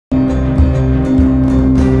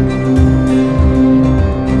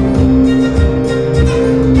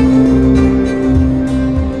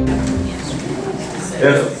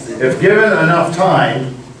enough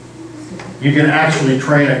time, you can actually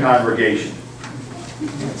train a congregation.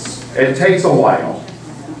 It takes a while.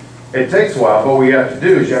 It takes a while, but what you have to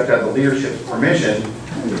do is you have to have the leadership's permission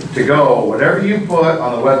to go, whatever you put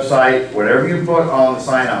on the website, whatever you put on the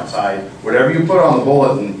sign outside, whatever you put on the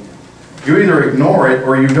bulletin, you either ignore it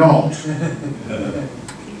or you don't.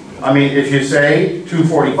 I mean, if you say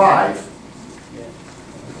 2:45,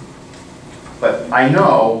 but I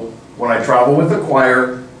know when I travel with the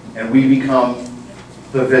choir and we become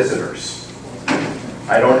the visitors,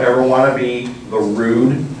 I don't ever want to be the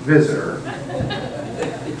rude visitor.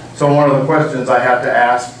 So one of the questions I have to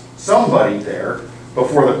ask somebody there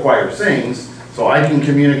before the choir sings, so I can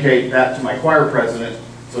communicate that to my choir president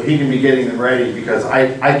so he can be getting them ready, because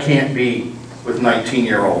I can't be with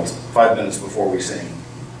 19-year-olds 5 minutes before we sing.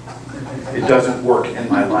 It doesn't work in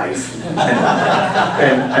my life.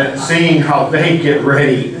 And seeing how they get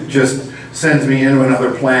ready just sends me into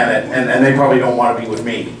another planet, and they probably don't want to be with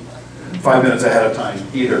me 5 minutes ahead of time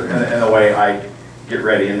either, in the way I get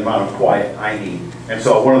ready and the amount of quiet I need. And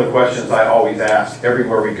so one of the questions I always ask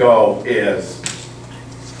everywhere we go is,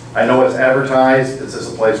 I know it's advertised, is this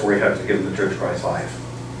a place where you have to give them the church price 5?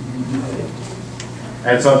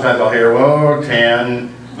 And sometimes I'll hear, well,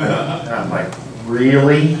 10. And I'm like,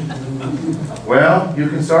 really? Well, you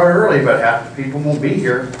can start early, but half the people won't be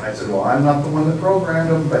here. And I said, well, I'm not the one that programmed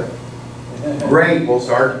them, but great, we'll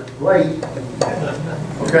start late.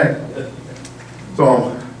 Okay.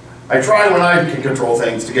 So I try when I can control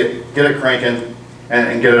things to get it cranking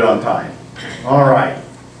and get it on time. All right.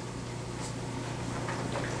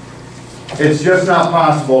 It's just not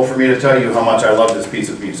possible for me to tell you how much I love this piece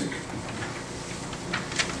of music.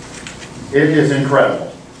 It is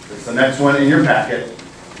incredible. It's the next one in your packet.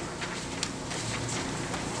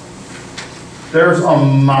 There's a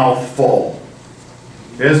mouthful,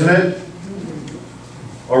 isn't it?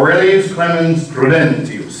 Aurelius Clemens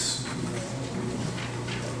Prudentius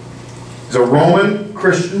is a Roman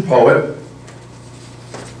Christian poet,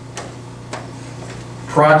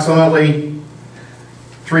 approximately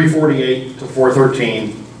 348 to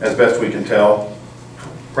 413, as best we can tell.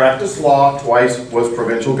 Practiced law, twice was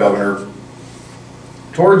provincial governor.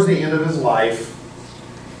 Towards the end of his life,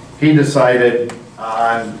 he decided,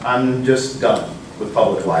 I'm just done with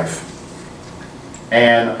public life.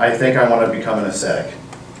 And I think I want to become an ascetic.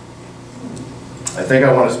 I think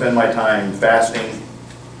I want to spend my time fasting,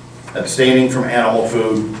 abstaining from animal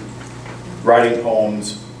food, writing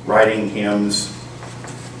poems, writing hymns.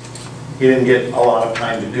 He didn't get a lot of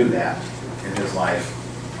time to do that in his life.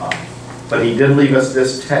 But he did leave us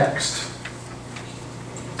this text.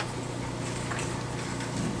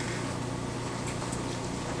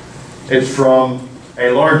 It's from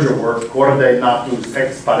a larger work, Corde Natus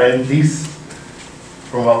Ex Parentis,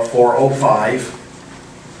 from about 405.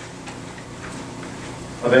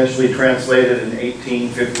 Eventually translated in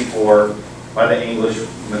 1854 by the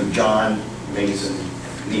Englishman John Mason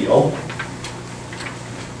Neale.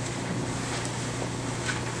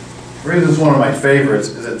 The reason it's one of my favorites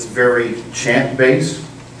is it's very chant-based.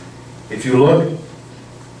 If you look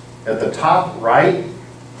at the top right,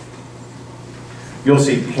 you'll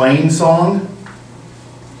see plain song.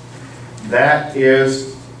 That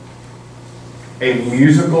is a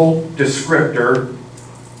musical descriptor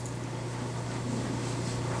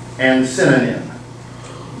and synonym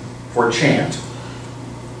for chant.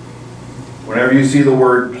 Whenever you see the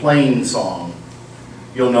word plain song,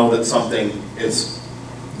 you'll know that something is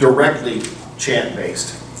directly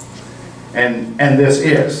chant-based. And this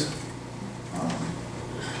is.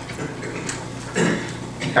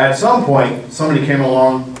 At some point, somebody came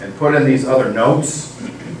along and put in these other notes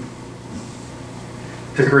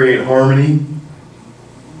to create harmony,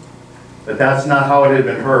 but that's not how it had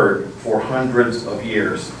been heard for hundreds of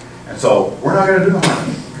years. And so, we're not going to do the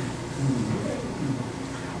harmony.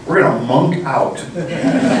 We're going to monk out.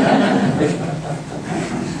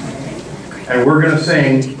 And we're going to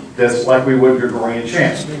sing this like we would Gregorian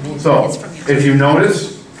chant. So, if you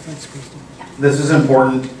notice, this is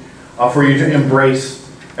important for you to embrace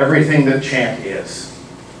everything that chant is.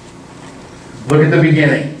 Look at the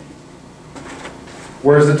beginning.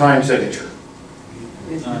 Where's the time signature?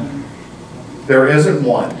 There isn't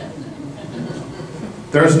one.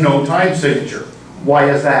 There's no time signature. Why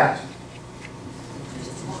is that?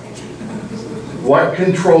 What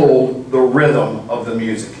controlled the rhythm of the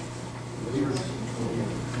music?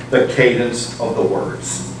 The cadence of the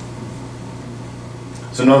words.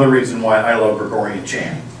 It's another reason why I love Gregorian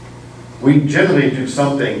chant. We generally do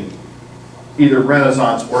something either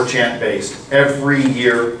Renaissance or chant-based every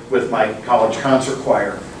year with my college concert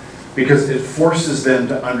choir, because it forces them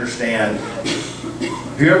to understand.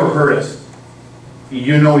 Have you ever heard us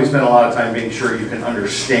you know we spend a lot of time making sure you can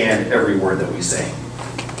understand every word that we say.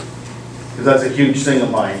 Because that's a huge thing of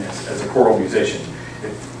mine as a choral musician.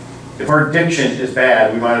 If our diction is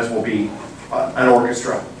bad, we might as well be an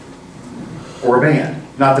orchestra or a band.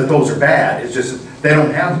 Not that those are bad, it's just they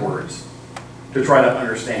don't have words to try to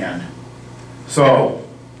understand. So,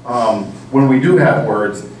 when we do have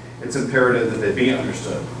words, it's imperative that they be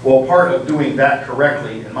understood. Well, part of doing that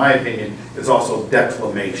correctly, in my opinion, is also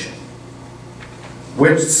declamation.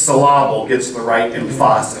 Which syllable gets the right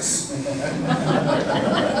emphasis?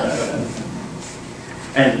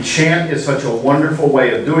 And chant is such a wonderful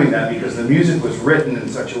way of doing that because the music was written in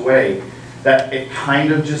such a way that it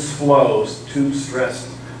kind of just flows to stressed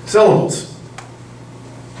syllables.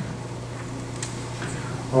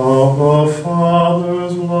 Of the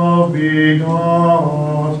Father's love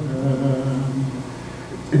begotten.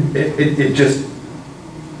 It just,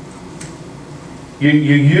 you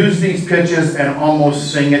use these pitches and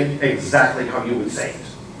almost sing it exactly how you would say it.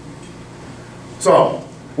 So,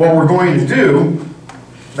 what we're going to do,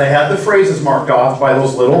 they had the phrases marked off by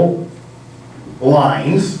those little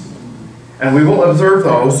lines, and we will observe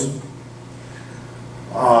those.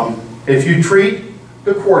 If you treat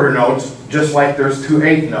the quarter notes just like there's 2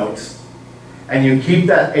 eighth notes, and you keep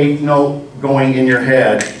that 8th note going in your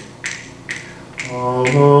head, of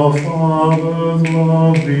the Father's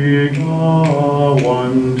love begun,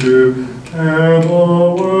 1, 2, ere the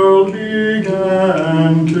world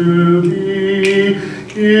began to be,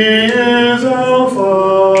 He is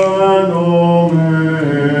Alpha and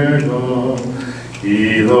Omega,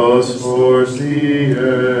 He the source, the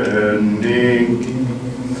ending.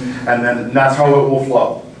 And then that's how it will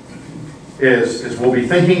flow. Is we'll be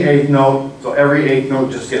thinking 8th note, so every 8th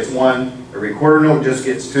note just gets 1, every quarter note just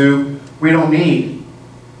gets 2. We don't need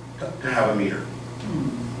to have a meter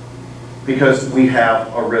because we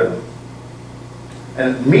have a rhythm.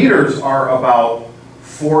 And meters are about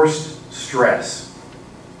forced stress.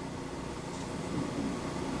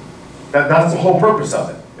 That's the whole purpose of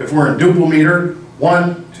it. If we're in duple meter,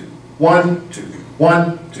 1, 2, 1, 2,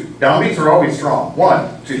 1, 2. Downbeats are always strong.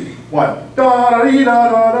 1, 2, 1. Da da dee da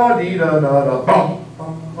da da dee da da da. Bum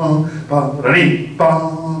bum bum da dee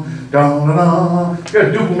bum da da da. You got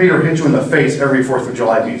a duple meter hit you in the face every 4th of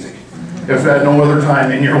July music, if at no other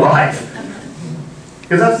time in your life.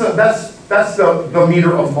 Because that's the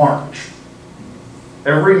meter of march.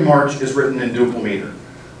 Every march is written in duple meter.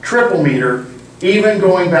 Triple meter, even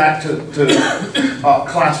going back to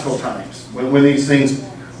classical times, when these things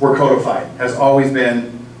were codified, has always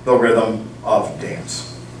been the rhythm of dance.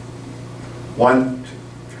 1, 2,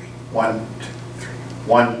 3, 1, 2, 3,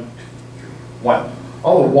 1, 2, 3, 1.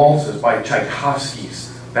 All the waltzes by Tchaikovsky's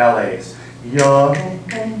ballets. Yada 1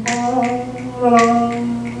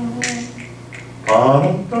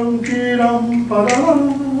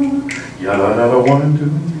 and 2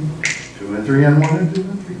 and 3, 2 and 3 and 1 and 2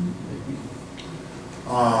 and 3.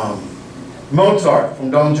 Mozart from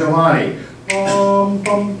Don Giovanni. 1,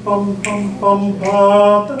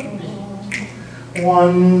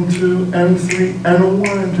 2 and 3 and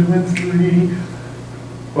 1 and 2 and 3.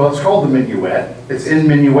 Well, it's called the minuet. It's in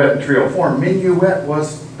minuet and trio form. Minuet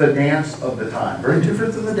was the dance of the time. Very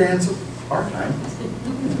different than the dance of our time.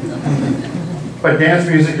 But dance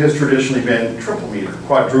music has traditionally been triple meter.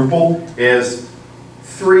 Quadruple is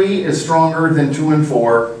 3 is stronger than 2 and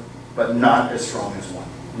 4, but not as strong as 1.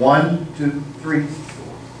 1, 2, 3,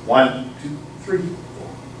 4. 1, 2, 3, 4.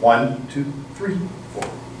 1, 2, 3, 4.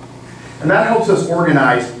 And that helps us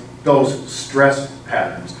organize those stress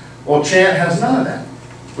patterns. Well, chant has none of that,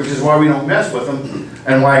 which is why we don't mess with them,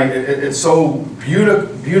 and why it's so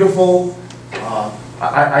beautiful.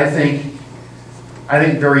 I think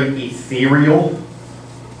very ethereal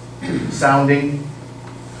sounding.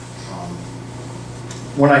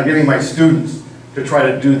 When I'm getting my students to try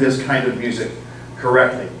to do this kind of music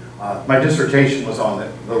correctly, my dissertation was on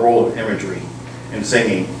the role of imagery in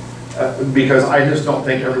singing, because I just don't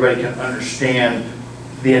think everybody can understand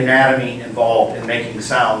the anatomy involved in making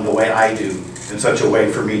sound the way I do, in such a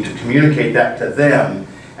way for me to communicate that to them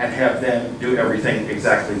and have them do everything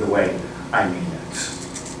exactly the way I mean it.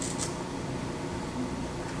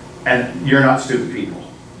 And you're not stupid people.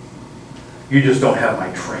 You just don't have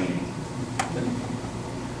my training.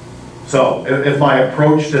 So if my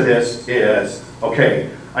approach to this is,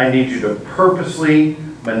 okay, I need you to purposely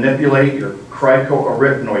manipulate your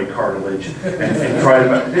cricoarytenoid cartilage and try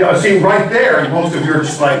to, see right there, and most of you are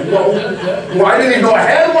just like, well, why didn't you go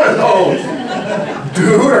ahead with one of those?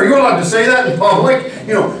 Dude, are you allowed to say that in public?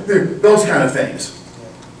 You know, those kind of things.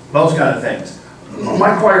 Those kind of things.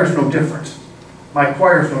 My choir's no different. My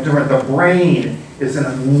choir's no different. The brain is an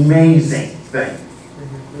amazing thing.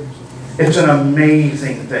 It's an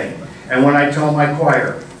amazing thing. And when I tell my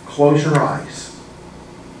choir, close your eyes.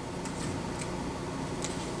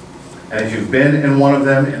 And if you've been in one of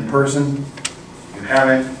them in person, you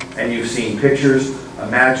haven't, and you've seen pictures,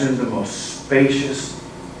 imagine the most spacious,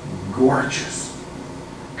 gorgeous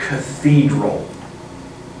cathedral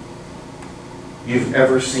you've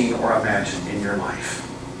ever seen or imagined in your life.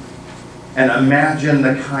 And imagine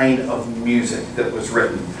the kind of music that was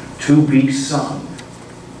written to be sung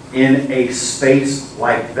in a space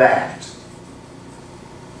like that.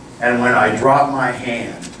 And when I drop my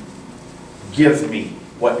hand, give me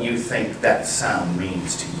what you think that sound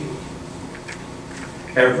means to you.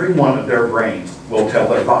 Every one of their brains will tell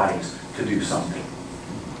their bodies to do something.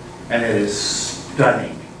 And it is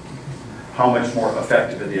stunning how much more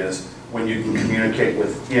effective it is when you can communicate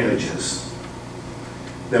with images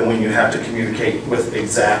than when you have to communicate with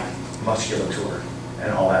exact musculature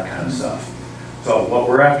and all that kind of stuff. So what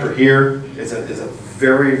we're after here is a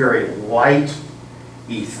very, very light,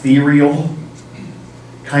 ethereal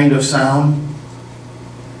kind of sound.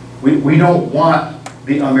 We don't want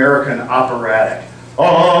the American operatic,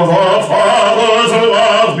 of the Father's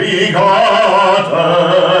love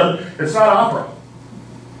begotten. It's not opera.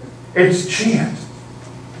 It's chant.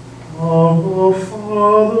 Of the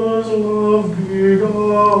Father's love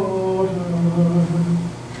begotten.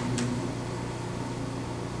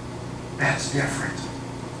 That's different.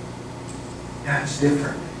 That's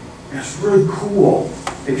different. And it's really cool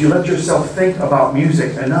if you let yourself think about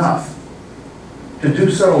music enough to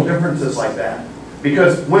do subtle differences like that.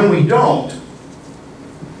 Because when we don't,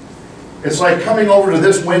 it's like coming over to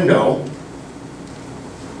this window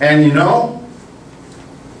and you know,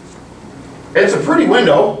 it's a pretty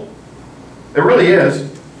window. It really is.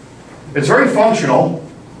 It's very functional.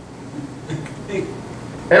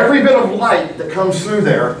 Every bit of light that comes through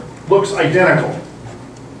there looks identical.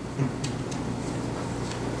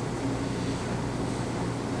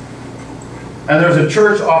 And there's a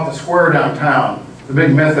church off the square downtown, the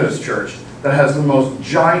big Methodist church, that has the most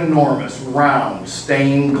ginormous, round,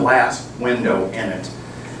 stained glass window in it.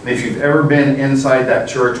 And if you've ever been inside that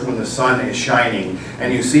church when the sun is shining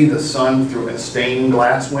and you see the sun through a stained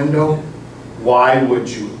glass window, why would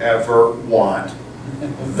you ever want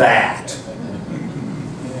that?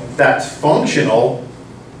 That's functional,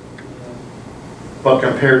 but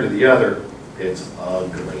compared to the other, it's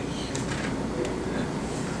ugly.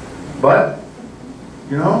 But,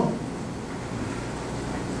 you know,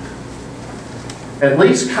 at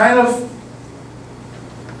least kind of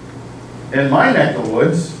in my neck of the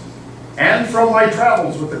woods and from my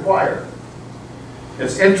travels with the choir,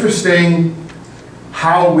 it's interesting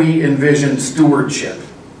how we envision stewardship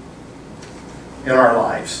in our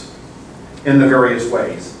lives in the various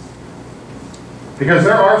ways. Because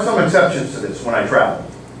there are some exceptions to this when I travel.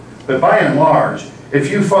 But by and large,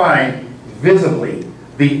 if you find visibly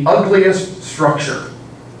the ugliest structure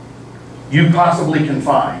you possibly can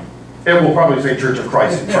find, it will probably say Church of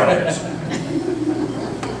Christ in front of it.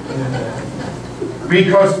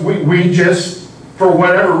 Because we just, for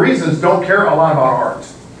whatever reasons, don't care a lot about art.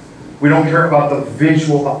 We don't care about the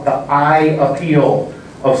visual, the eye appeal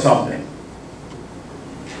of something.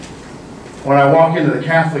 When I walk into the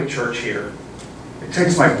Catholic Church here, it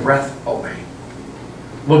takes my breath away.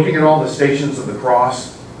 Looking at all the Stations of the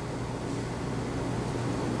Cross,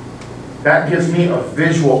 that gives me a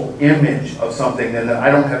visual image of something that I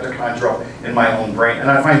don't have to conjure up in my own brain. And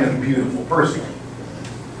I find them beautiful personally.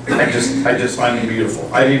 I just find them beautiful.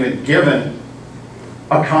 I've even given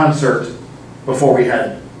a concert before we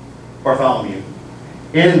had Bartholomew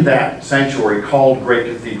in that sanctuary called Great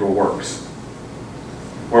Cathedral Works,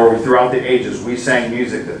 where throughout the ages we sang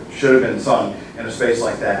music that should have been sung in a space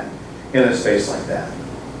like that, in a space like that.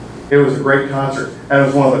 It was a great concert, and it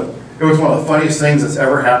was one of the funniest things that's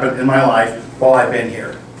ever happened in my life while I've been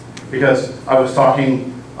here, because I was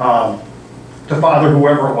talking to Father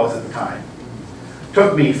whoever it was at the time.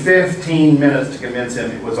 Took me 15 minutes to convince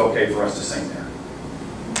him it was okay for us to sing there.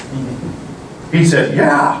 He said,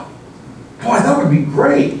 "Yeah, boy, that would be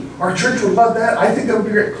great. Our church would love that. I think that would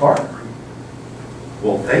be great." Clark,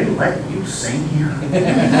 will they let you sing here?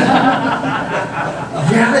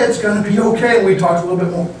 Yeah, it's going to be okay. And we talked a little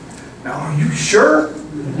bit more. Now, are you sure?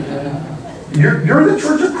 You're the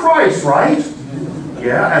Church of Christ, right?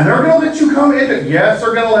 Yeah, and they're going to let you come in. Yes,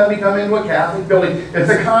 they're going to let me come into a Catholic building. It's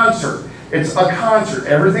a concert. It's a concert.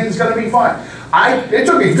 Everything's going to be fine. It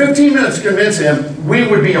took me 15 minutes to convince him we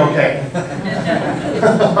would be okay.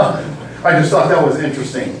 I just thought that was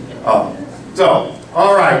interesting. So,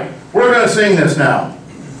 all right. We're going to sing this now.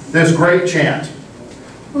 This great chant.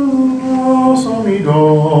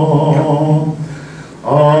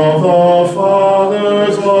 of the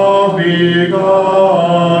Father's love begotten,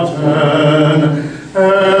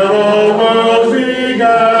 ere the world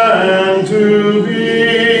began to be.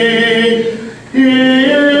 He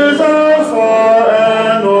is Alpha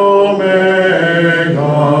and Omega,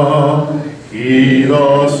 He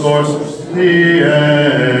the source, the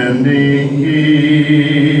ending,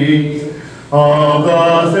 He of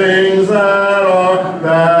the things that are,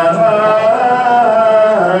 that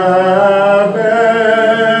have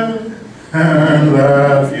been, and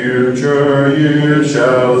the future you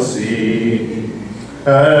shall see,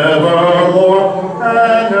 evermore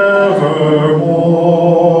and evermore.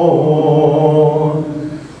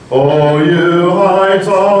 Oh, you heights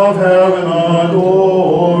of heaven,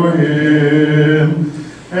 adore Him.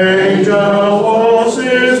 Angels hosts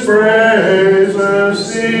His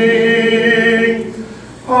praises sing.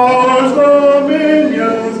 Powers,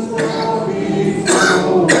 dominions bow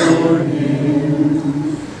before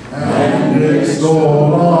Him, and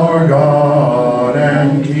extol our God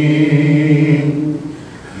and King.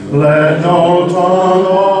 Let no tongue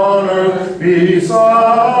on earth be silent,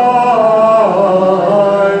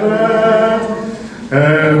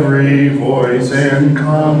 every voice in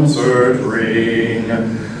concert ring,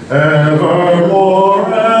 evermore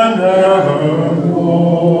and evermore.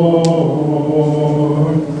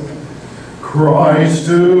 Christ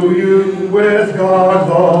to you with God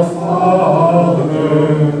the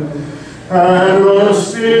Father, and the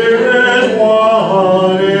Spirit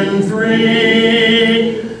one in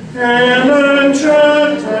three, in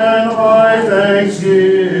enchant and high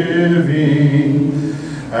thanksgiving,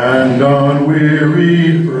 and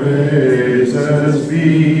unwearied praises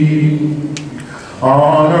be.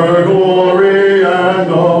 Honor, glory, and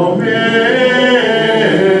dominion,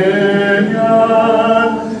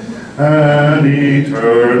 and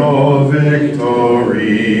eternal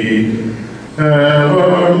victory,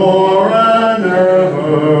 evermore and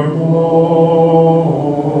evermore.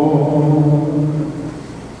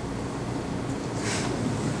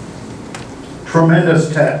 Tremendous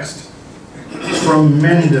text.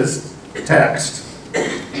 Tremendous text.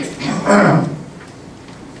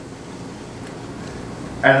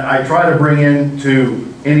 And I try to bring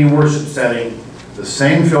into any worship setting the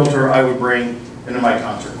same filter I would bring into my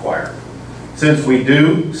concert choir. Since we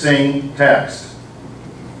do sing text,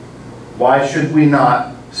 why should we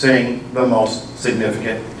not sing the most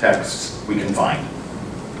significant texts we can find?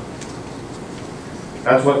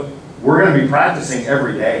 That's what we're going to be practicing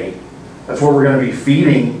every day. That's what we're going to be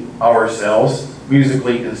feeding ourselves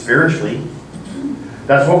musically and spiritually.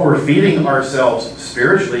 That's what we're feeding ourselves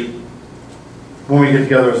spiritually when we get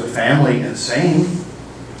together as a family and sing.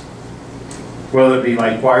 Whether it be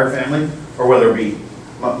my choir family or whether it be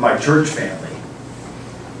my church family.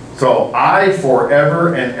 So I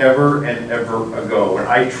forever and ever and ever ago, when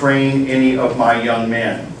I train any of my young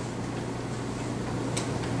men,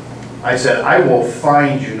 I said, I will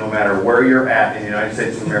find you no matter where you're at in the United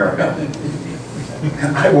States of America.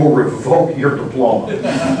 I will revoke your diploma.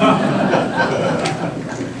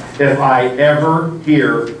 If I ever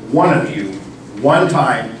hear one of you, one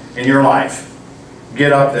time in your life,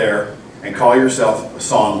 get up there and call yourself a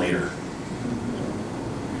song leader.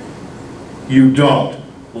 You don't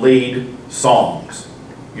lead songs.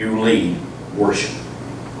 You lead worship.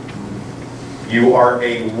 You are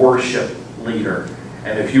a worship leader.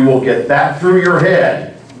 And if you will get that through your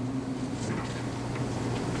head,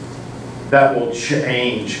 that will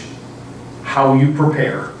change how you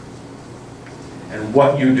prepare and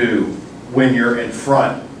what you do when you're in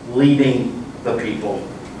front leading the people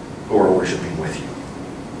who are worshiping with you.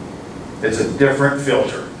 It's a different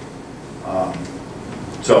filter.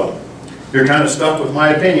 So you're kind of stuck with my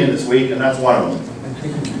opinion this week, and that's one of them.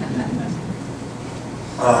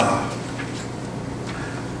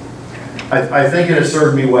 I think it has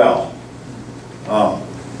served me well.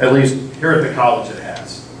 At least here at the college it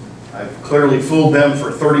has. I've clearly fooled them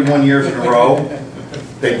for 31 years in a row.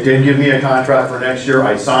 They did give me a contract for next year.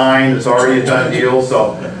 I signed. It's already a done deal.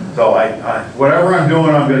 So whatever I'm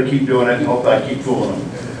doing, I'm going to keep doing it and hope I keep fooling them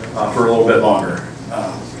for a little bit longer.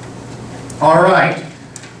 All right.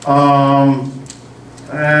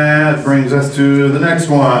 That brings us to the next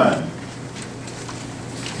one.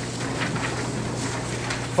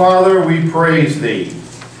 Father, we praise Thee.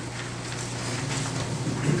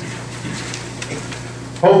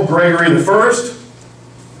 Pope Gregory I,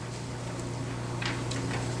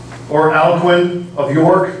 or Alcuin of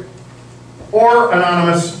York, or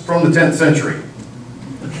anonymous from the 10th century.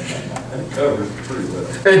 It covers pretty well.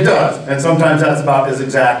 It does, and sometimes that's about as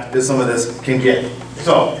exact as some of this can get.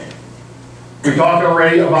 So, we talked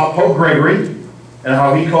already about Pope Gregory and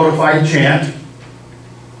how he codified chant.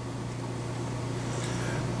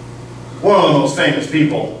 one of the most famous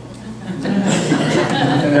people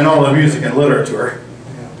in all of music and literature.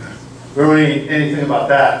 We don't need anything about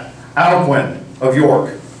that. Alcuin of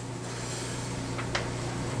York.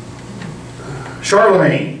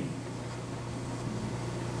 Charlemagne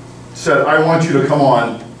said, I want you to come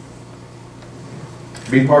on,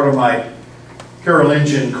 be part of my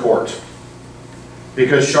Carolingian court.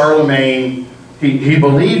 Because Charlemagne, he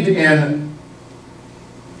believed in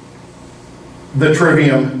the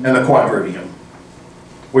trivium and the quadrivium,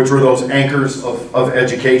 which were those anchors of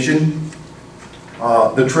education.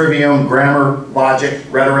 The trivium, grammar, logic,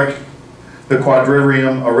 rhetoric. The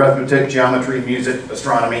quadrivium, arithmetic, geometry, music,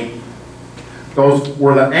 astronomy. Those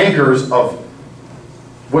were the anchors of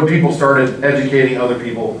what people started educating other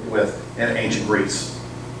people with in ancient Greece.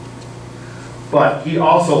 But he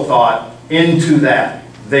also thought into that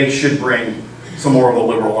they should bring some more of the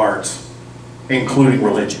liberal arts, including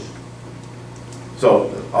religion. So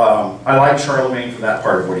I like Charlemagne for that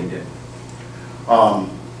part of what he did.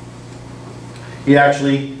 He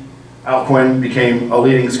actually, Alcuin became a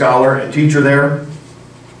leading scholar and teacher there.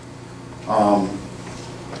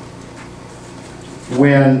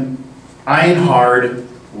 When Einhard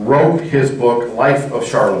wrote his book, Life of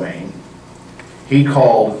Charlemagne, he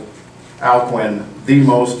called Alcuin the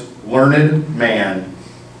most learned man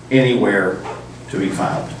anywhere to be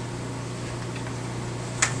found.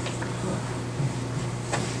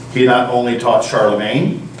 He not only taught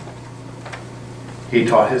Charlemagne, he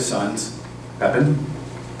taught his sons, Pepin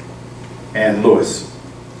and Louis,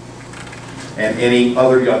 and any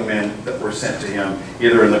other young men that were sent to him,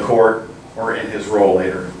 either in the court or in his role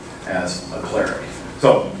later as a cleric.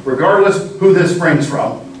 So, regardless who this springs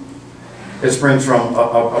from, it springs from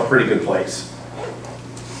a pretty good place.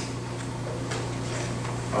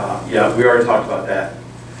 Yeah, we already talked about that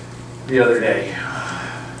the other day.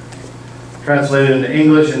 Translated into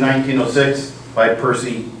English in 1906 by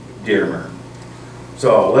Percy Dearmer.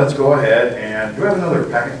 So let's go ahead and, do we have another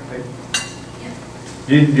packet?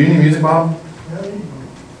 Do you need music, Bob?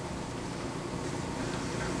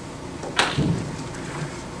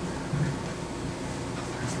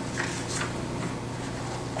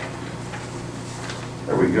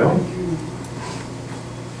 There we go.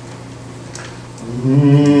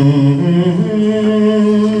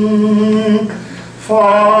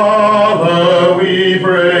 Father, we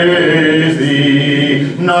praise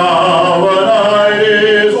thee, now the night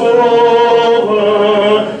is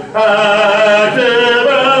over, active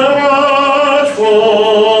and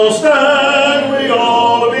watchful, stand we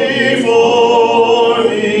all before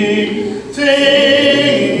thee,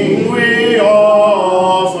 singing we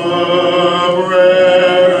offer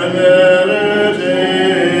prayer and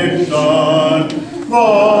meditation,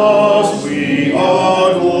 thus we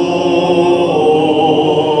adore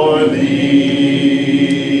thee.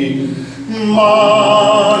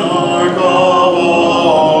 Monarch of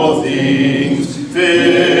all things,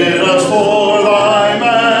 fit us for thy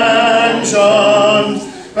mansions,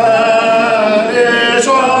 banish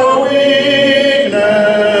our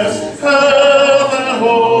weakness, health and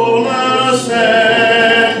wholeness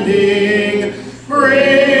sending,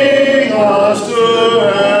 bring us to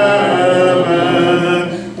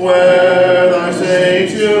heaven, where thy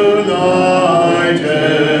saints united,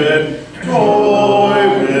 joy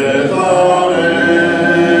without ending.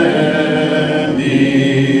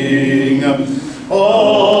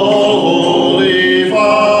 Holy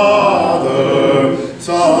Father,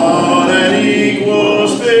 Son, and equal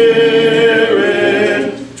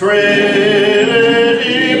Spirit,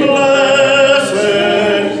 Trinity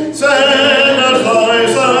blessed, send us thy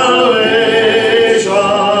salvation.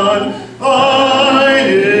 Thine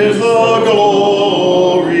is the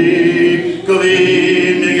glory,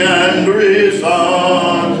 gleaming and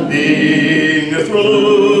resounding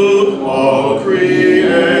through all creation.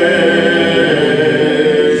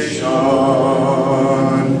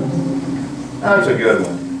 That's a good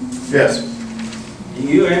one. Yes. Do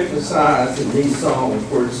you emphasize in these songs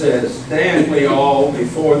where it says, stand we all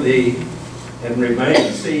before thee and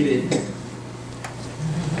remain seated?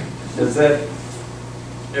 Does that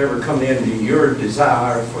ever come into your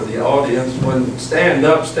desire for the audience when stand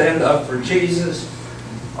up for Jesus?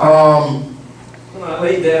 When I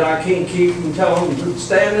read that, I can't keep from telling them to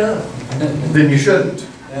stand up. Then you shouldn't.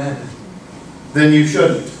 Then you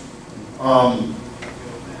shouldn't.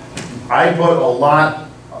 I put a lot,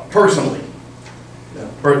 personally,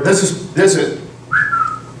 this is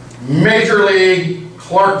Major League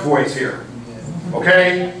Clark voice here,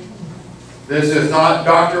 okay? This is not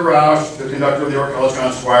Dr. Roush, the conductor of the York College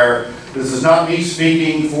RoundUp Choir. This is not me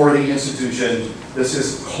speaking for the institution. This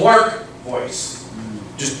is Clark voice,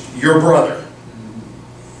 just your brother.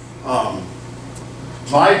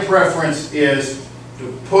 My preference is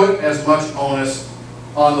to put as much onus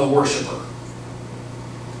on the worshiper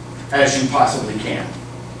as you possibly can.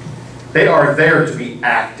 They are there to be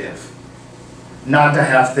active, not to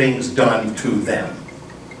have things done to them.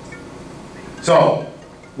 So,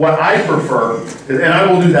 what I prefer, and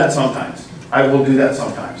I will do that sometimes,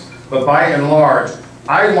 but by and large,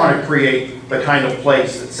 I want to create the kind of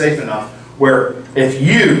place that's safe enough where if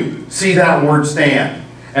you see that word stand,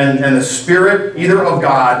 and the Spirit, either of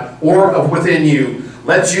God or of within you,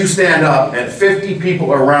 lets you stand up and 50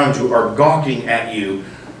 people around you are gawking at you,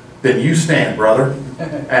 then you stand, brother,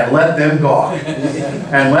 and let them gawk.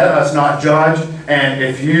 And let us not judge. And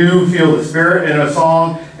if you feel the Spirit in a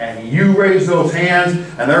song, and you raise those hands,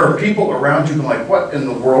 and there are people around you like, what in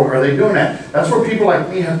the world are they doing that? That's where people like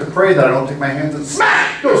me have to pray that I don't take my hands and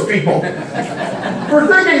smack those people for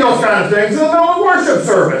thinking those kind of things in the middle of worship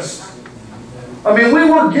service. I mean, we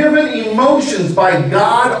were given emotions by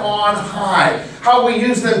God on high. How we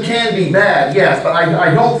use them can be bad, yes, but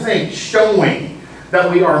I don't think showing that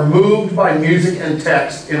we are moved by music and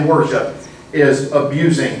text in worship is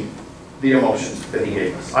abusing the emotions that He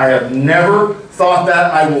gave us. I have never thought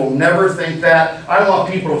that. I will never think that. I want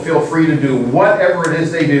people to feel free to do whatever it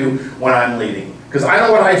is they do when I'm leading, because I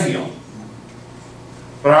know what I feel.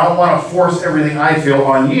 But I don't want to force everything I feel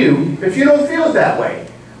on you if you don't feel it that way.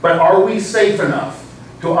 But are we safe enough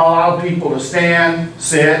to allow people to stand,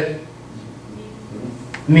 sit,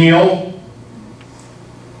 kneel,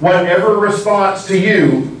 whatever response to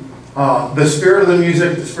you the spirit of the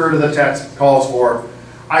music, the spirit of the text calls for?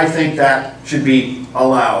 I think that should be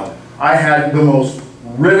allowed. I had the most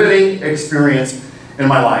riveting experience in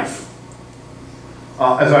my life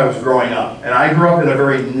as I was growing up. And I grew up in a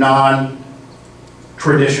very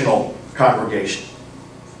non-traditional congregation.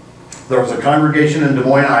 There was a congregation in Des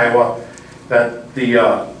Moines, Iowa, that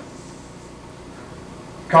the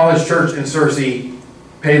college church in Searcy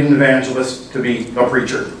paid an evangelist to be a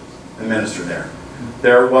preacher and minister there.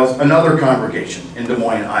 There was another congregation in Des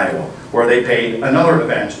Moines, Iowa, where they paid another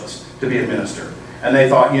evangelist to be a minister. And they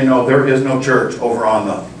thought, you know, there is no church over on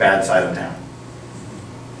the bad side of town.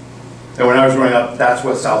 And when I was growing up, that's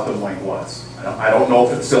what South Des Moines was. I don't know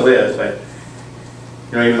if it still is, but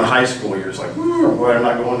you know, even the high school, you're just like, well, I'm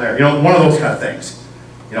not going there. You know, one of those kind of things.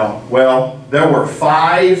 You know, well, there were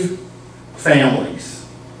 5 families.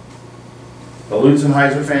 The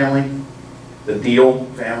Lutzenheiser family, the Deal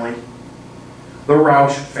family, the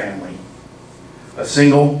Roush family, a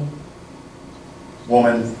single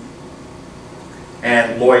woman,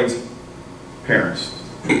 and Lloyd's parents.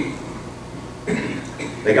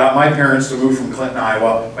 They got my parents to move from Clinton,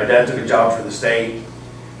 Iowa. My dad took a job for the state.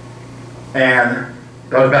 And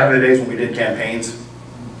that was back in the days when we did campaigns.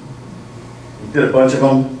 We did a bunch of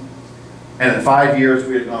them. And in 5 years,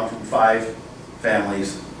 we had gone from 5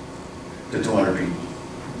 families to 200 people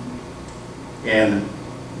in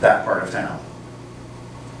that part of town.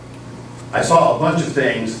 I saw a bunch of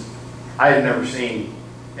things I had never seen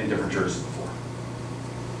in different churches before.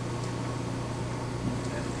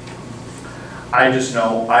 I just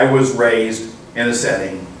know I was raised in a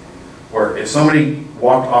setting where if somebody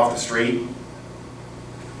walked off the street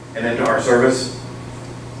and into our service,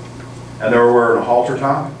 and they were wearing a halter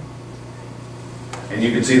top, and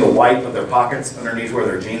you could see the white of their pockets underneath where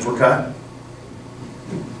their jeans were cut,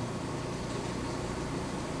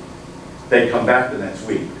 they'd come back the next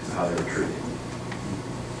week because of how they were treated.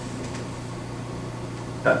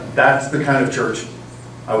 That's the kind of church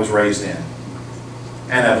I was raised in,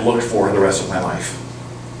 and have looked for the rest of my life.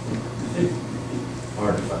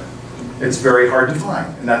 Hard to find. It's very hard to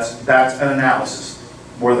find, and that's an analysis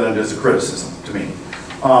more than it is a criticism to me.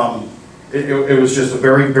 It was just a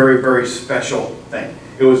very, very, very special thing.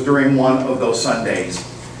 It was during one of those Sundays,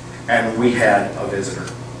 and we had a visitor,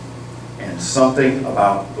 and something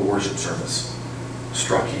about the worship service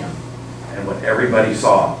struck him, and what everybody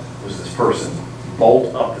saw was this person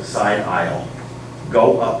bolt up the side aisle,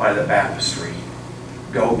 go up by the baptistry,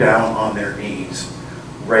 go down on their knees,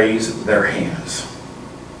 raise their hands.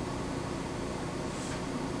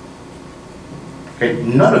 Okay,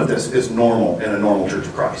 none of this is normal in a normal Church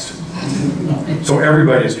of Christ. So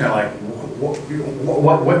everybody's kind of like, what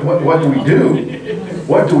do we do?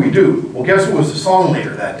 What do we do? Well, guess who was the song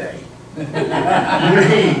leader that day?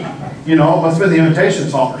 Me. You know, it must have been the invitation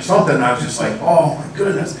song or something. And I was just like, oh my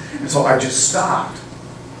goodness. And so I just stopped.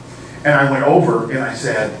 And I went over and I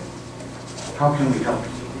said, how can we help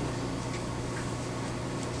you?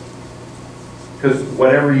 Because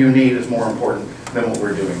whatever you need is more important than what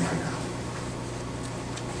we're doing right now.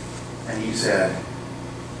 And he said,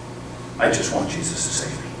 I just want Jesus to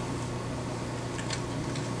save me.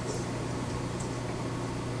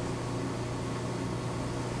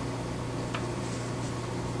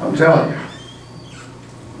 I'm telling you.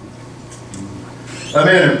 I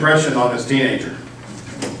made an impression on this teenager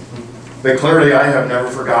that clearly I have never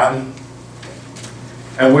forgotten.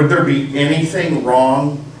 And would there be anything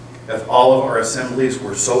wrong if all of our assemblies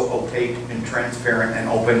were so opaque and transparent and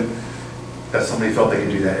open that somebody felt they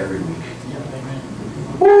could do that every week?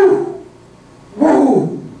 Woo!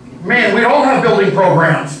 Woo! Man, we'd all have building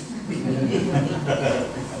programs.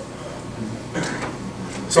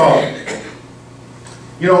 So,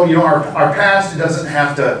 our past, it doesn't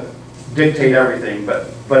have to dictate everything, but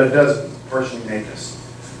it does personally make us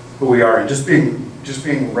who we are. And just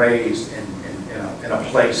being raised in a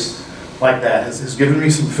place like that has given me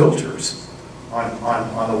some filters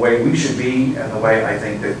on the way we should be and the way I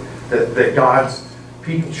think that God's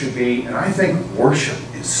people should be. And I think worship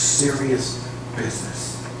is serious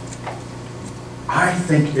business. I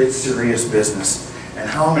think it's serious business. And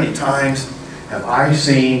how many times have I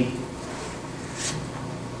seen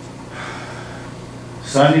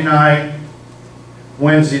Sunday night,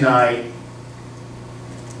 Wednesday night,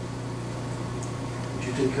 did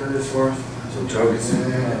you take care of this for us? That's what joke is.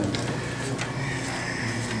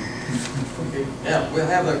 Yeah, we'll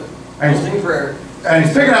have a And closing prayer. and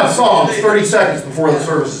he's picking out songs 30 seconds before the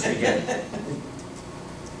services begin.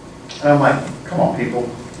 And I'm like, come on, people.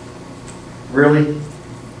 Really?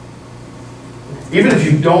 Even if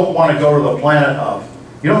you don't want to go to the planet of,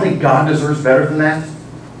 you don't think God deserves better than that?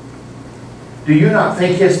 Do you not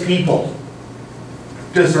think His people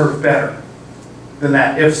deserve better than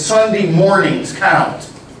that? If Sunday mornings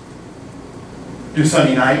count, do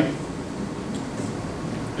Sunday night,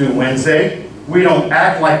 do Wednesday. We don't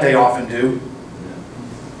act like they often do.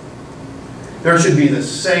 There should be the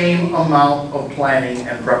same amount of planning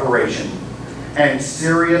and preparation and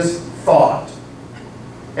serious thought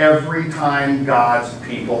every time God's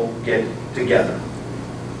people get together.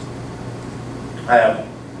 I have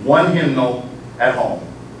one hymnal at home.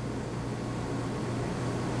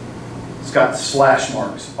 It's got slash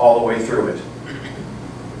marks all the way through it.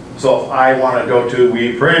 So if I want to go to,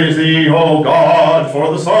 we praise thee, O God,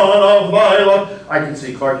 for the Son of thy love, I can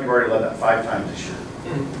see, Clark, you've already led that 5 times this year.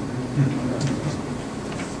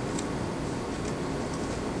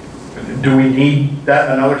 Do we need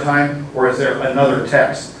that another time? Or is there another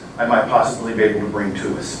text I might possibly be able to bring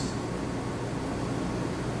to us?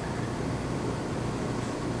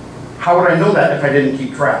 How would I know that if I didn't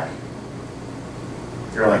keep track?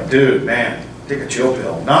 You're like, dude, man, take a chill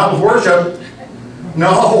pill. Not with worship.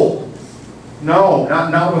 No. No,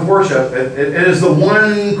 not with worship. It is the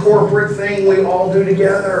one corporate thing we all do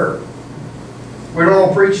together. We don't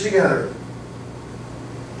all preach together.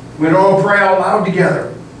 We don't all pray out loud together.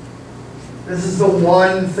 This is the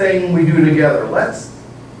one thing we do together. Let's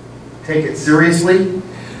take it seriously.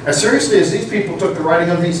 As seriously as these people took the writing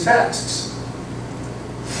of these texts.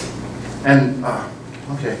 And,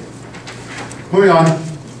 okay. Moving on.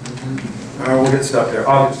 We'll get stuck there.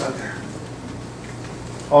 I'll get stuck there.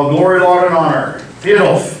 All glory, laud, and honor.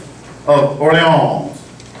 Theodulf of Orleans.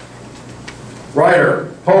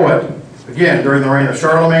 Writer, poet, again, during the reign of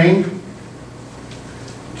Charlemagne.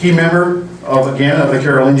 Key member of the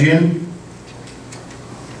Carolingian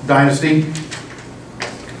dynasty.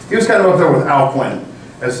 He was kind of up there with Alcuin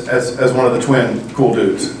as one of the twin cool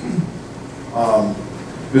dudes.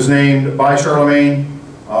 He was named by Charlemagne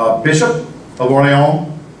Bishop of Orleans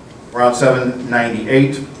around 798.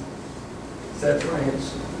 Is that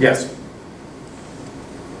France? Yes.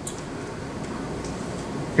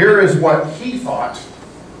 Here is what he thought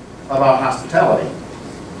about hospitality.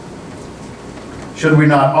 Should we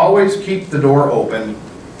not always keep the door open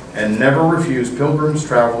and never refuse pilgrims,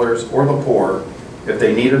 travelers, or the poor if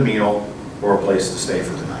they need a meal or a place to stay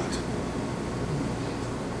for the night?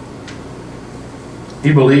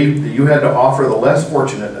 He believed that you had to offer the less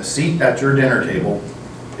fortunate a seat at your dinner table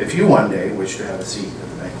if you one day wish to have a seat at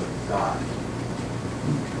the banquet of God.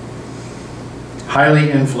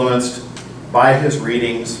 Highly influenced by his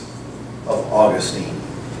readings of Augustine.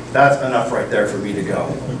 That's enough right there for me to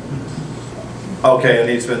go. Okay, I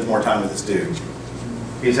need to spend more time with this dude.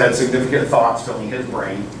 He's had significant thoughts filling his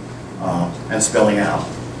brain and spilling out.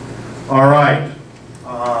 All right.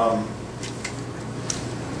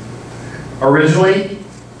 Originally,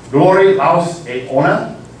 Glory, Laus, et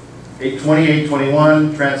Ona,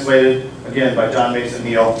 820-821, translated again by John Mason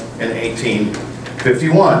Neal in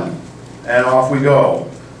 1851. And off we go.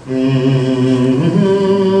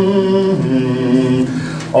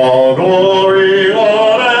 All glory,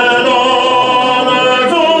 Lord, and honor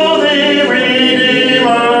to thee,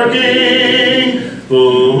 Redeemer King, to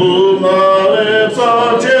whom the lips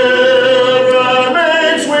of children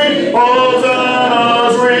make sweet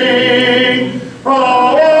hosannas ring.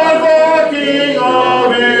 Oh,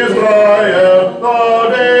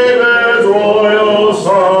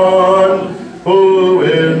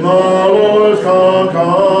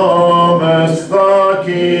 comest, the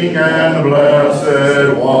King and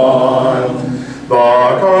Blessed One.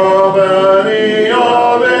 The company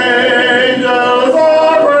of angels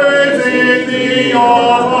are praising thee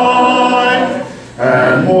on high,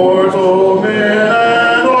 and mortal men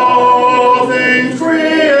and all things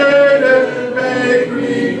created make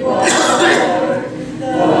reply.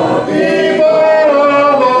 The people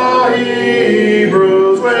of the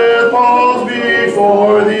Hebrews with palms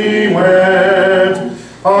before thee went,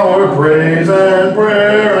 our praise and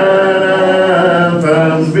prayer and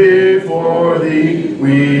anthems before thee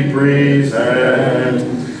we present.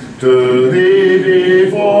 To thee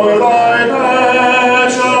before thy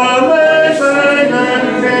passion they sang and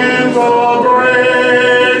hymns of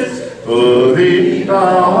praise. To thee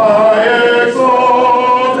thou high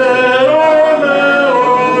exalted, our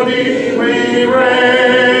melody we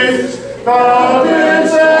raise. Thou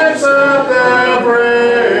didst accept their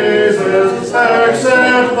praises,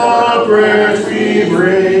 accept the prayers we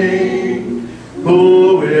bring.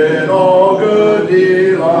 Who in all good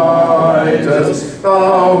delightest,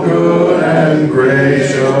 thou good and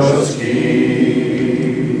gracious King.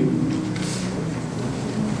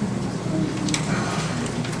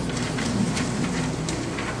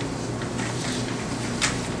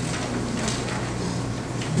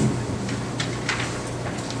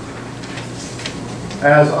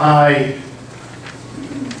 As I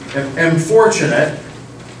am fortunate,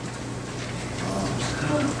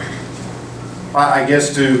 I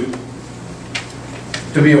guess, to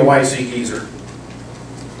be a YC geezer.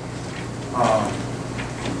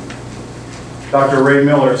 Dr. Ray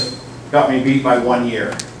Miller's got me beat by 1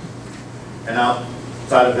 year. And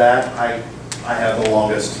outside of that, I have the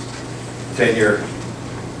longest tenure.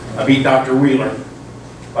 I beat Dr. Wheeler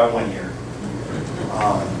by 1 year.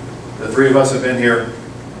 The three of us have been here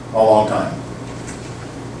a long time.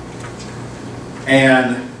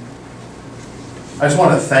 And I just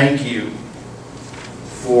want to thank you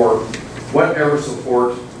for whatever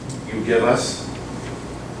support you give us,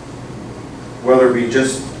 whether it be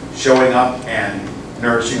just showing up and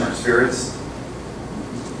nourishing our spirits,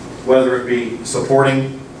 whether it be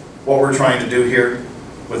supporting what we're trying to do here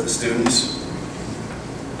with the students.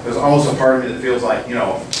 There's almost a part of me that feels like, you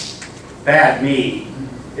know, bad me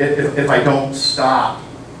if I don't stop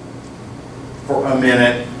for a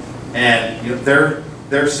minute and, you know,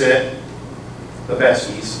 they're sit, the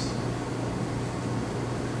besties.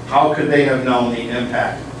 How could they have known the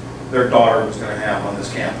impact their daughter was going to have on this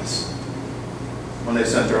campus when they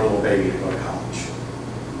sent their little baby to go to college?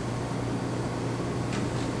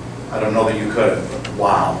 I don't know that you could have, but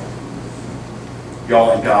wow.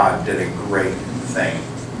 Y'all and God did a great thing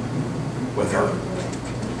with her.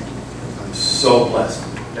 I'm so blessed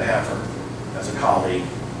to have her as a colleague.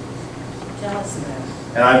 Jealous of that.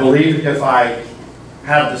 And I believe if I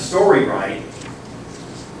have the story right,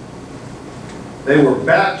 they were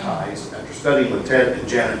baptized after studying with Ted and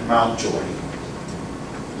Janet Mountjoy,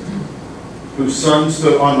 whose son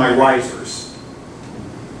stood on my risers,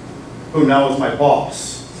 who now is my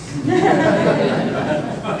boss.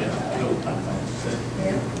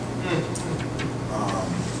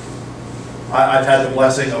 I've had the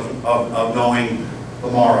blessing of knowing the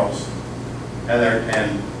Morrows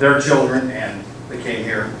and their children, and they came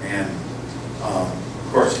here, and of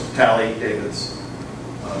course Tally, David's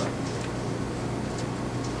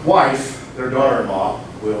wife, their daughter-in-law,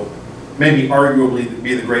 will maybe arguably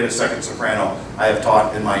be the greatest second soprano I have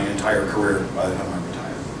taught in my entire career by the time I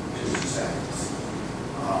retire. She was just fabulous.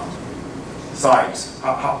 Besides,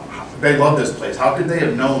 how, they love this place. How could they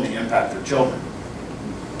have known the impact their children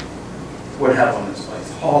would have on this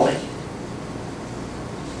place? Holly.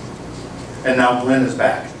 And now Glenn is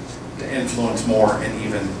back to influence more in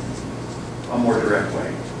even a more direct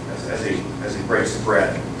way as he breaks the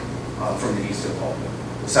bread from the East of Pulpit.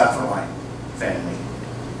 The Safferline family.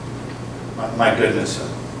 My goodness.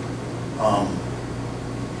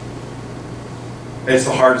 It's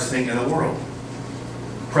the hardest thing in the world,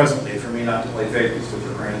 presently, for me not to play favorites with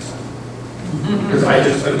your grandson. Because I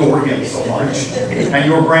just adore him so much. And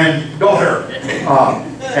your granddaughter.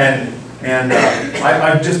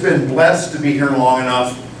 I've just been blessed to be here long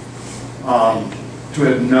enough to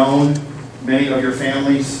have known many of your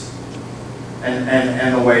families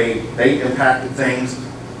and the way they impacted things.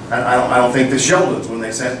 And I don't think the Sheldons, when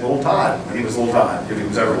they sent little Todd, when he was little Todd, if he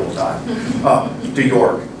was ever little Todd, to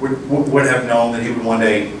York, would have known that he would one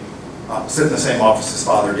day sit in the same office his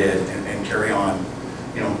father did and carry on,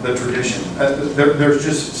 you know, the tradition. There's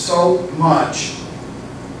just so much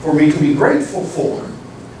for me to be grateful for.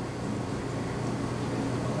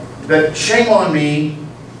 That shame on me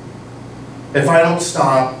if I don't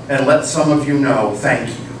stop and let some of you know, thank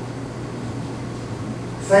you.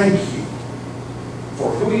 Thank you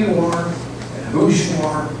for who you are and whose you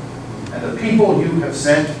are and the people you have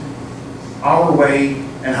sent our way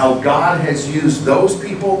and how God has used those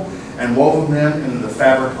people and woven them into the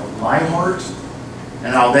fabric of my heart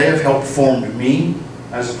and how they have helped form me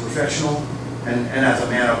as a professional and as a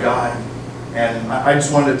man of God. And I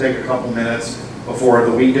just wanted to take a couple minutes before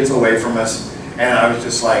the week gets away from us. And I was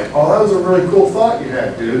just like, oh, that was a really cool thought you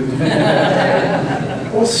had, dude.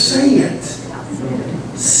 Well, say it.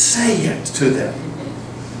 Say it to them.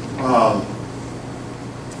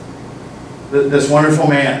 This wonderful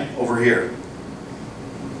man over here.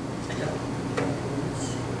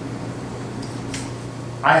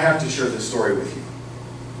 I have to share this story with you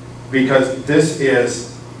because this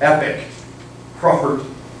is epic. Robert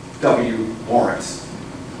W. Lawrence.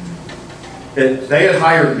 They had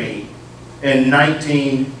hired me in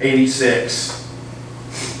 1986.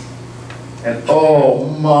 And oh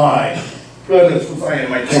my goodness, was I in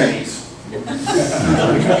my 20s.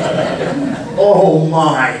 Oh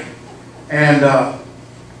my. And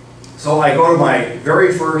so I go to my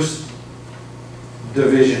very first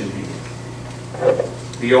division meeting,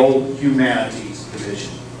 the old humanities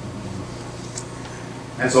division.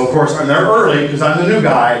 And so of course I'm there early because I'm the new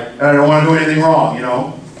guy and I don't want to do anything wrong, you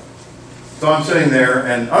know. So I'm sitting there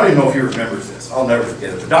and I don't even know if he remembers this. I'll never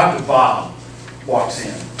forget it. But Dr. Bob walks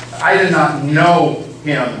in. I did not know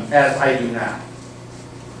him as I do now.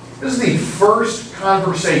 This is the first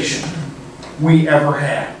conversation we ever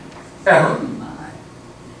had. Ever.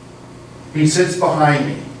 He sits behind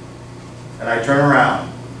me and I turn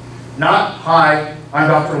around. Not, hi, I'm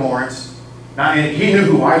Dr. Lawrence. Not, he knew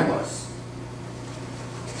who I was.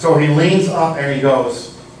 So he leans up and he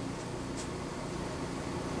goes,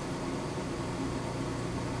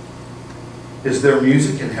 is there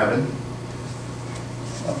music in heaven?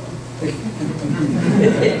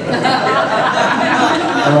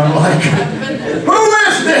 And I'm like, who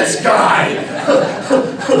is this guy?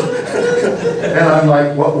 And I'm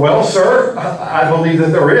like, well, sir, I believe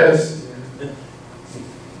that there is.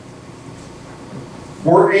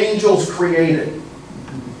 Were angels created?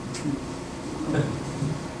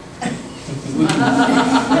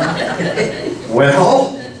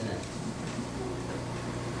 Well,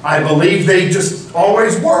 I believe they just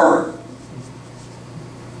always were.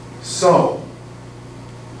 So,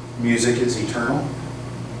 music is eternal.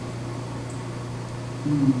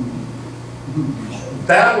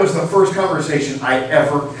 That was the first conversation I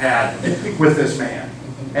ever had with this man.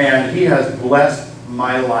 And he has blessed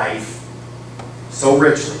my life so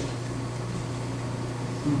richly.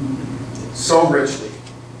 So richly.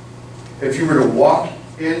 If you were to walk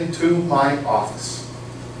into my office,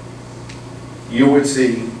 you would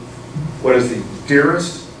see what is the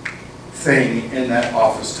dearest thing in that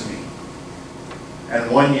office to me. And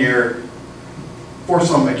one year, for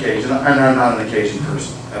some occasion, and I'm not an occasion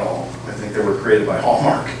person at all. I think they were created by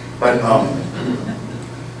Hallmark. But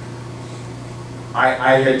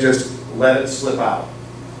I had just let it slip out.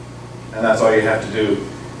 And that's all you have to do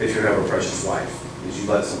if you have a precious wife, is you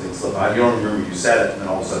let something slip out. You don't remember you said it, and then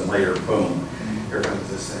all of a sudden later, boom, here comes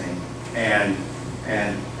this thing. And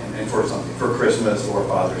for something, for Christmas or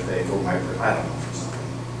Father's Day, for my, I don't know, for something.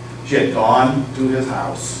 She had gone to his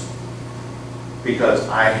house because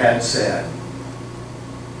I had said,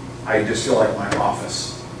 I just feel like my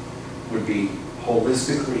office would be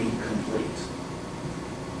holistically complete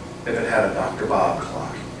if it had a Dr. Bob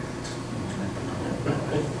clock in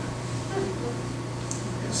it.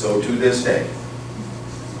 And so to this day,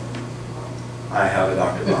 I have a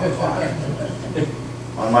Dr. Bob clock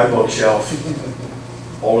on my bookshelf,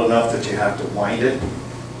 old enough that you have to wind it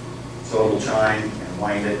so it'll chime and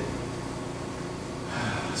wind it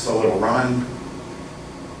so it'll run.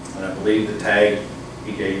 And I believe the tag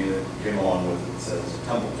he gave me that came along with it says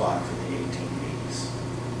tumble clock from the 1880s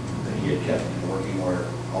that he had kept in working order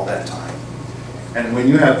all that time. And when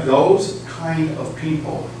you have those kind of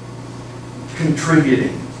people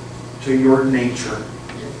contributing to your nature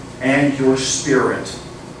and your spirit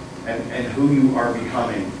and who you are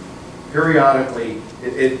becoming, periodically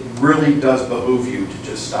it really does behoove you to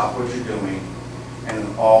just stop what you're doing and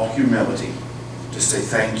in all humility just say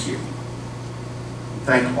thank you.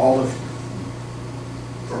 Thank all of you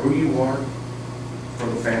for who you are, for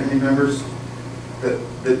the family members that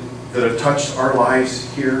have touched our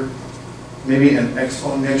lives here, maybe in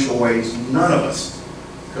exponential ways none of us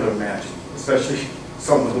could have imagined, especially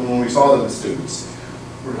some of them when we saw them as students.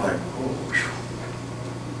 We're like, oh,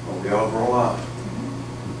 well, we all grow up.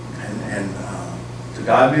 And to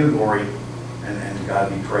God be the glory, and to God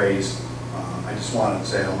be praised. I just want to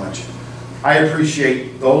say how much I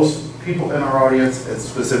appreciate those people in our audience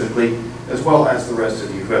specifically, as well as the rest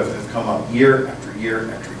of you who have come up year after year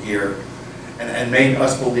after year and made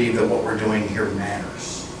us believe that what we're doing here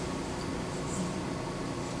matters.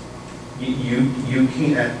 You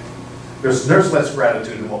can't, there's less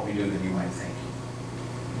gratitude in what we do than you might think.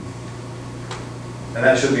 And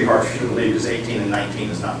that should be hard for you to believe, because 18 and 19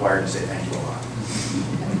 is not wired to say thank you a lot.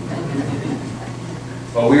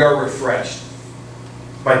 But we are refreshed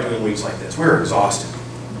by doing weeks like this. We're exhausted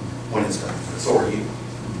when it's done. So are you.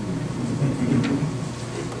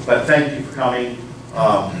 But thank you for coming.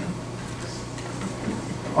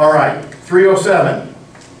 All right, 307.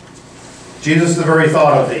 Jesus, the very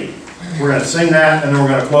thought of thee. We're going to sing that, and then we're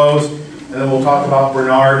going to close, and then we'll talk about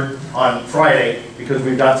Bernard on Friday, because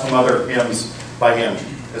we've got some other hymns by him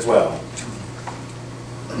as well.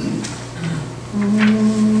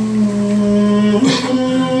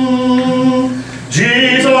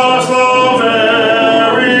 Jesus, the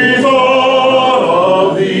very thought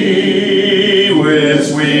of thee with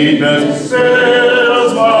sweetness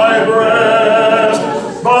fills my breast,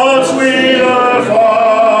 but sweeter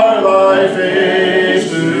far thy face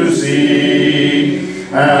to see,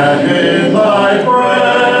 and in thy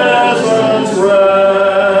presence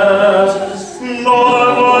rest.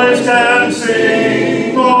 Nor voice can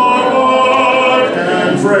sing, nor heart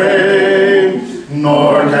can frame,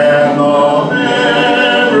 nor can the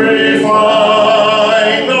memory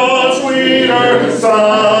find a sweeter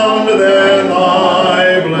sound than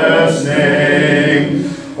thy blessed name,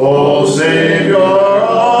 O Savior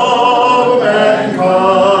of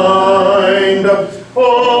mankind.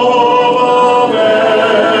 Hope of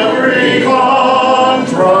every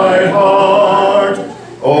contrite heart,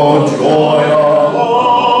 O joy of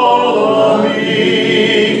all the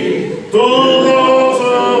meek, to those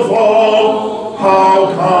who fall, how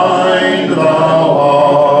kind thou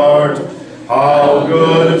art, how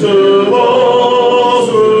good to those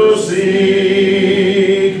who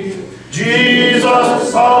seek.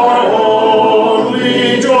 Jesus, our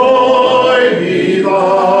only joy, be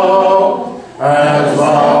thou, as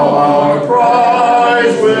thou our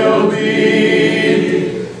prize will be.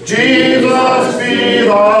 Jesus, be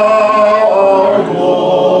thou our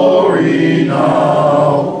glory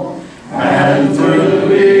now, and through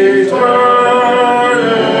eternity.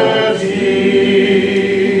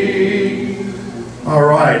 All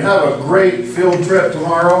right, have a great field trip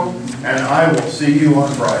tomorrow, and I will see you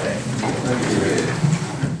on Friday.